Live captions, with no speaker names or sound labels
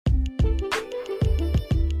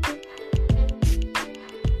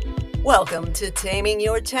Welcome to Taming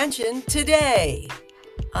Your Tension today.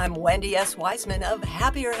 I'm Wendy S. Wiseman of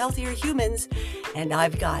Happier, Healthier Humans, and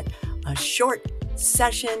I've got a short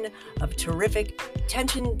session of terrific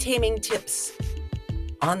tension taming tips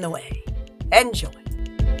on the way. Enjoy.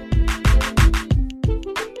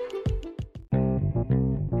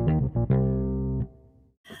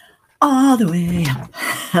 All the way up.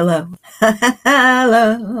 Hello.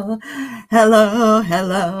 Hello. Hello.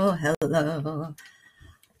 Hello. Hello.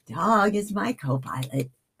 Dog is my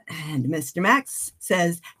co-pilot. And Mr. Max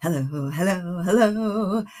says, hello, hello,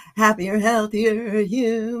 hello, happier, healthier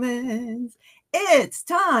humans. It's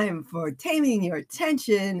time for Taming Your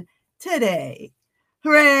Tension today.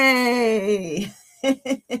 Hooray!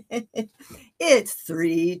 It's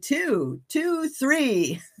 3, 2, 2,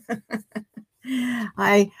 3.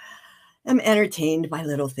 I am entertained by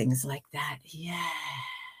little things like that. Yes.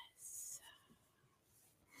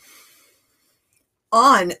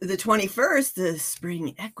 On the 21st, the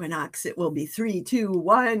spring equinox, it will be 3, 2,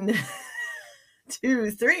 1,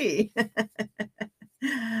 2, 3.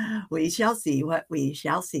 We shall see what we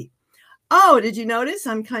shall see. Oh, did you notice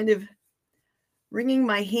I'm kind of wringing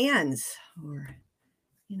my hands or,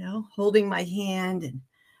 holding my hand and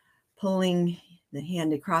pulling the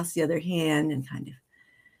hand across the other hand and kind of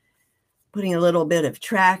putting a little bit of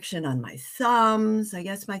traction on my thumbs. I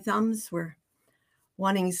guess my thumbs were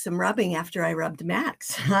wanting some rubbing after I rubbed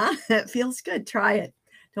Max. Huh? It feels good. Try it.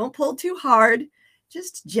 Don't pull too hard.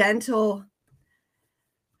 Just gentle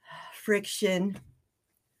friction.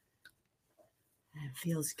 It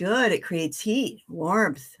feels good. It creates heat,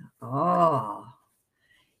 warmth. Oh,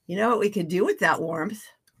 you know what we could do with that warmth,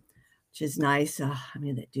 which is nice. I'm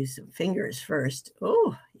going to do some fingers first.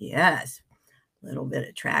 Oh, yes. A little bit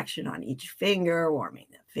of traction on each finger, warming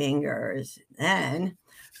the fingers. Then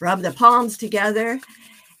rub the palms together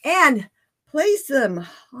and place them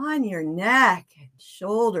on your neck and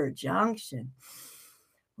shoulder junction,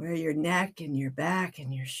 where your neck and your back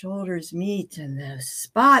and your shoulders meet, and the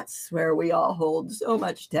spots where we all hold so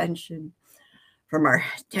much tension from our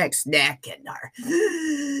tense neck and our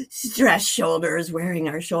stressed shoulders, wearing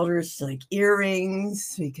our shoulders like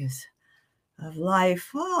earrings because of life.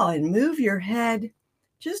 Oh, and move your head.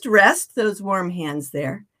 Just rest those warm hands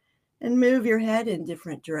there and move your head in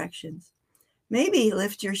different directions. Maybe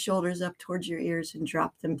lift your shoulders up towards your ears and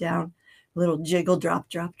drop them down. A little jiggle, drop,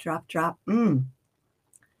 drop, drop, drop.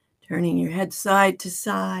 Turning your head side to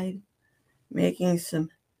side, making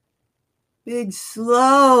some big,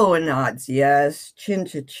 slow nods. Yes, chin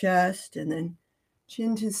to chest and then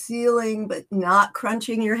chin to ceiling, but not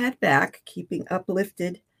crunching your head back, keeping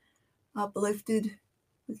uplifted,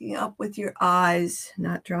 looking up with your eyes,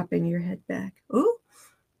 not dropping your head back. Ooh,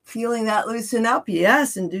 feeling that loosen up.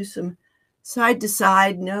 Yes, and do some side to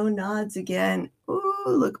side, no nods again. Ooh,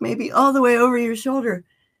 look maybe all the way over your shoulder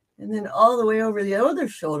and then all the way over the other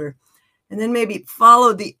shoulder. And then maybe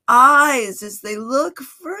follow the eyes as they look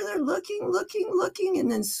further, looking,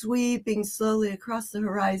 and then sweeping slowly across the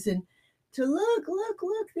horizon to look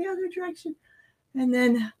the other direction. And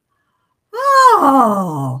then,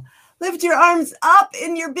 lift your arms up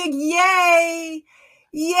in your big yay.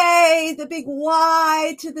 Yay, the big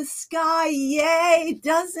Y to the sky. Yay,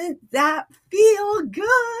 doesn't that feel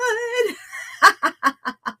good?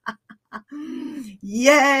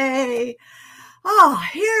 Yay. Oh,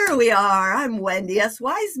 here we are. I'm Wendy S.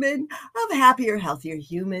 Wiseman of Happier, Healthier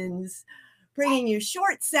Humans, bringing you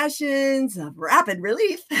short sessions of rapid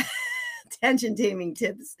relief, tension taming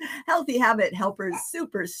tips, healthy habit helpers,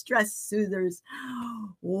 super stress soothers,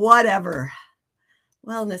 whatever.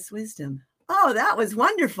 Wellness wisdom. Oh, that was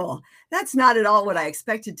wonderful. That's not at all what I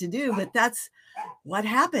expected to do, but that's what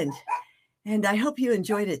happened. And I hope you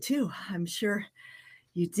enjoyed it too. I'm sure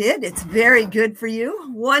you did. It's very good for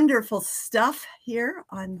you. Wonderful stuff here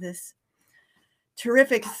on this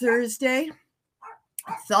terrific Thursday,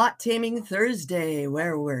 Thought Taming Thursday,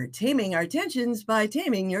 where we're taming our tensions by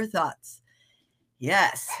taming your thoughts.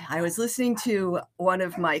 Yes, I was listening to one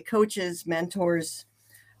of my coaches, mentors,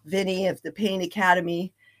 Vinny of the Pain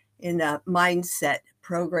Academy, in a mindset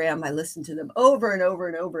program. I listened to them over and over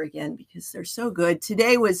and over again because they're so good.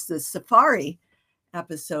 Today was the Safari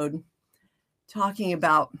episode, talking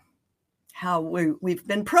about how we've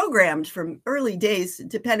been programmed from early days,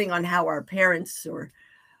 depending on how our parents or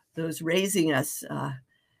those raising us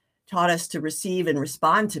taught us to receive and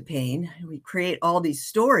respond to pain. We create all these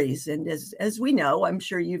stories. And as we know, I'm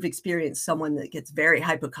sure you've experienced someone that gets very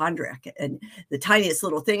hypochondriac and the tiniest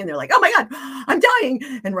little thing, and they're like, oh my God, I'm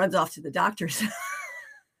dying, and runs off to the doctors.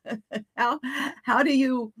 How do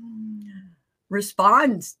you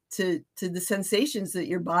respond to the sensations that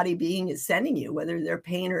your body being is sending you, whether they're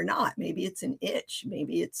pain or not. Maybe it's an itch,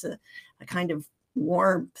 maybe it's a kind of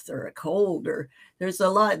warmth or a cold, or there's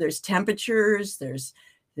temperatures, there's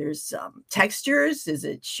textures. Is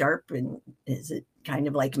it sharp, and is it kind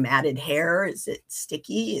of like matted hair? Is it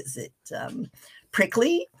sticky? Is it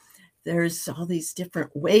prickly? There's all these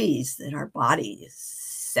different ways that our body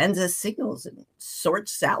sends us signals and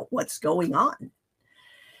sorts out what's going on.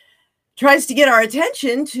 Tries to get our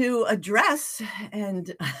attention to address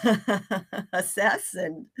and assess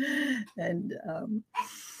and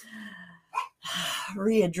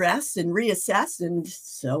readdress and reassess, and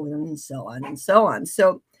so on and so on and so on.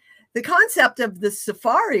 So the concept of the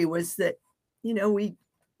safari was that,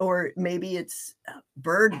 or maybe it's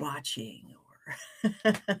bird watching, or,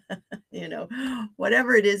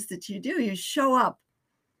 whatever it is that you do, you show up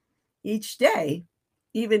each day,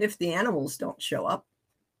 even if the animals don't show up,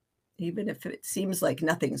 even if it seems like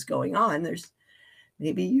nothing's going on.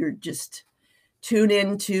 Maybe you're just tune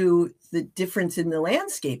into the difference in the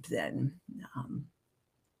landscape then.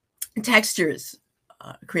 Textures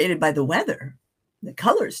created by the weather. The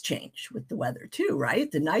colors change with the weather too, right?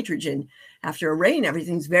 The nitrogen, after a rain,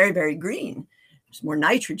 everything's very, very green. There's more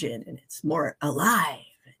nitrogen and it's more alive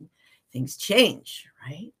and things change,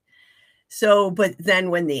 right? So, but then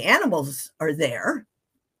when the animals are there,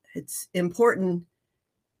 it's important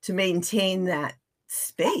to maintain that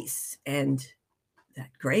space and that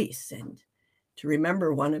grace, and to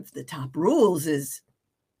remember one of the top rules is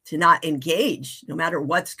to not engage, no matter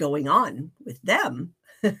what's going on with them,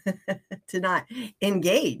 to not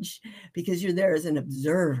engage, because you're there as an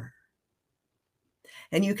observer.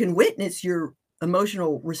 And you can witness your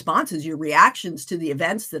emotional responses, your reactions to the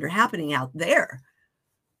events that are happening out there,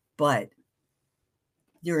 but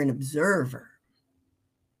you're an observer.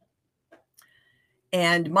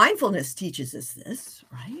 And mindfulness teaches us this,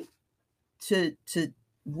 right? To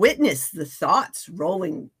witness the thoughts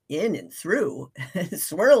rolling in and through,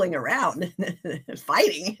 swirling around,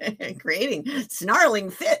 fighting, creating snarling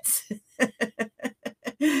fits,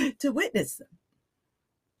 to witness them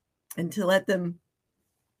and to let them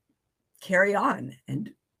carry on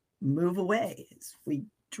and move away as we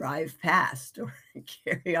drive past or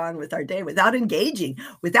carry on with our day without engaging,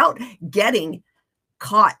 without getting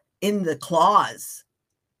caught in the claws,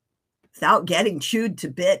 without getting chewed to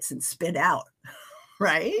bits and spit out,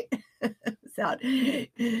 right? Without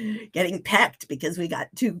getting pecked because we got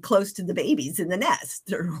too close to the babies in the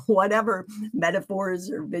nest, or whatever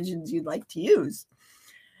metaphors or visions you'd like to use.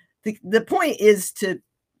 The point is to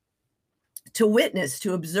witness,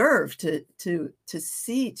 to observe, to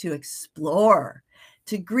see, to explore,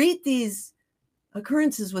 to greet these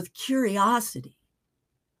occurrences with curiosity,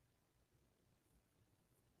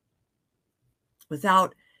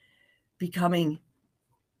 without becoming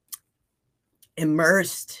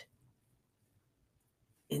immersed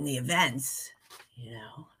in the events,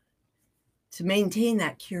 to maintain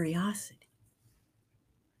that curiosity.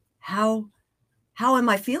 How am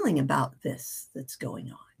I feeling about this that's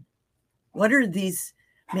going on? What are these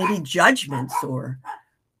maybe judgments or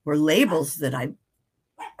labels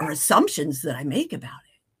or assumptions that I make about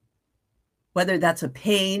it? Whether that's a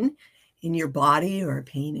pain in your body or a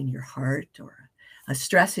pain in your heart or a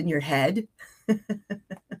stress in your head,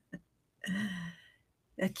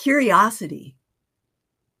 a curiosity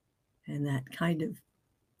and that kind of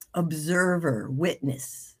observer,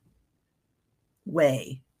 witness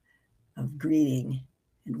way of greeting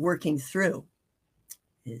and working through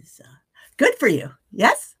is good for you.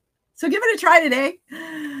 Yes? So give it a try today.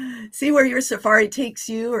 See where your safari takes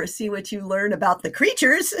you, or see what you learn about the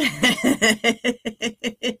creatures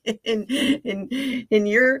in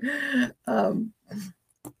your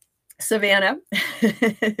savannah,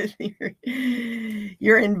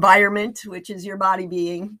 your environment, which is your body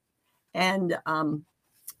being. And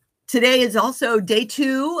today is also day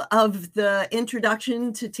 2 of the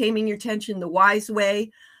introduction to Taming Your Tension the Wise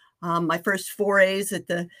Way. My first forays at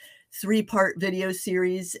the 3-part video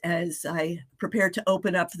series as I prepare to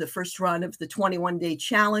open up the first run of the 21-day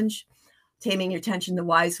challenge, Taming Your Tension the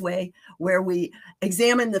Wise Way, where we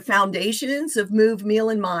examine the foundations of move, meal,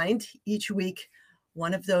 and mind. Each week,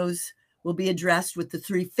 one of those will be addressed with the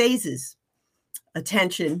 3 phases: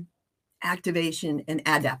 attention, activation, and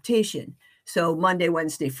adaptation. So Monday,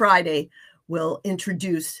 Wednesday, Friday, we'll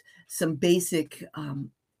introduce some basic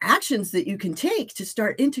actions that you can take to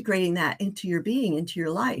start integrating that into your being, into your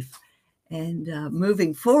life, and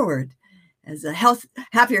moving forward as a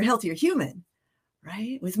happier, healthier human,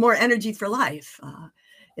 right? With more energy for life.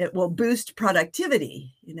 It will boost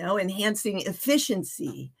productivity, enhancing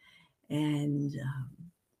efficiency and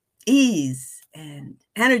ease and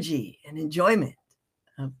energy and enjoyment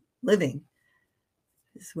of living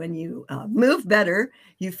is when you move better,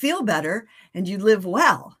 you feel better, and you live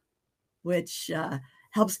well, which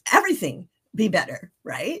helps everything be better,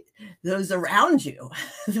 right? Those around you,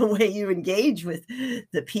 the way you engage with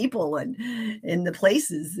the people and in the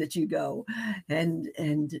places that you go, and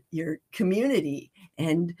your community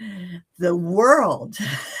and the world,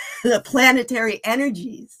 the planetary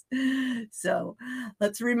energies. So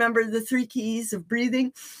let's remember the three keys of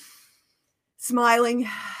breathing, smiling,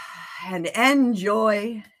 and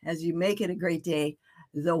enjoy as you make it a great day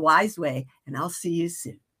the wise way. And I'll see you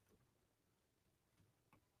soon.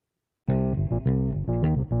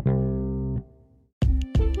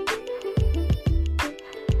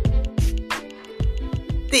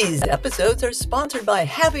 These episodes are sponsored by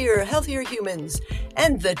Happier, Healthier Humans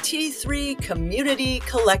and the T3 Community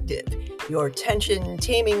Collective, your tension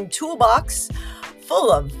taming toolbox full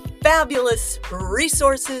of fabulous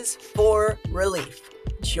resources for relief.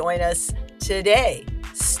 Join us today.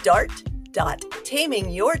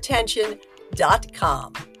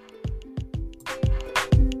 Start.tamingyourtension.com.